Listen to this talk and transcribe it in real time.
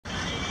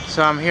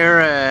So I'm here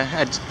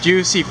at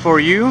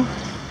Juicy4U.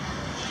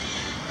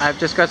 I've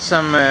just got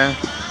some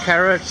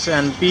carrots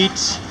and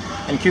beets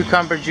and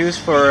cucumber juice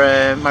for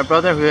my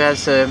brother who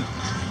has a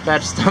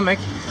bad stomach.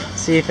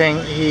 See if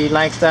he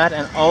likes that.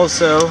 And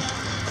also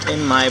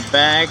in my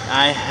bag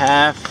I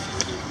have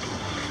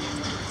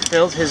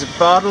filled his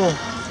bottle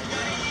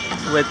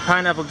with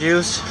pineapple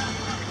juice.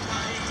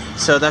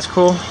 So that's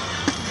cool.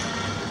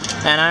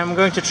 And I'm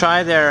going to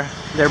try their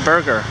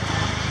burger.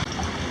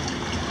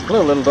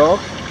 Hello little dog,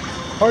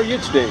 how are you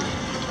today?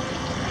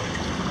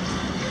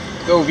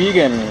 Go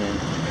vegan!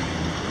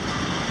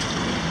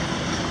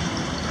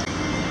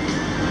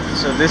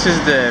 So this is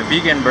the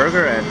vegan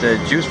burger at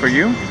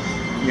Juice4U.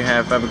 You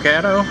have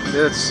avocado,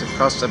 this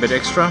costs a bit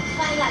extra,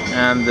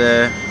 and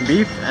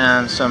beef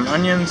and some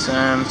onions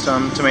and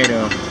some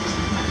tomato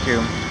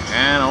too.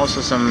 And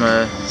also some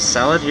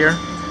salad here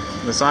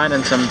on the side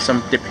and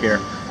some dip here.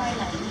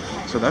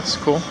 So that's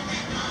cool.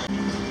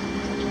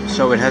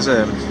 So it has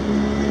a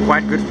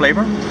quite good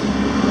flavor.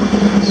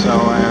 So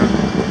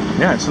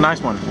yeah, it's a nice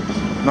one.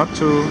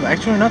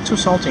 Actually not too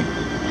salty.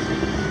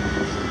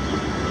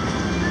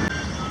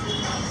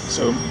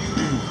 So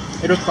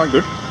it was quite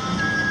good.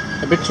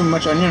 A bit too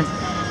much onion.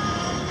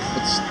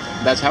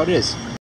 That's how it is.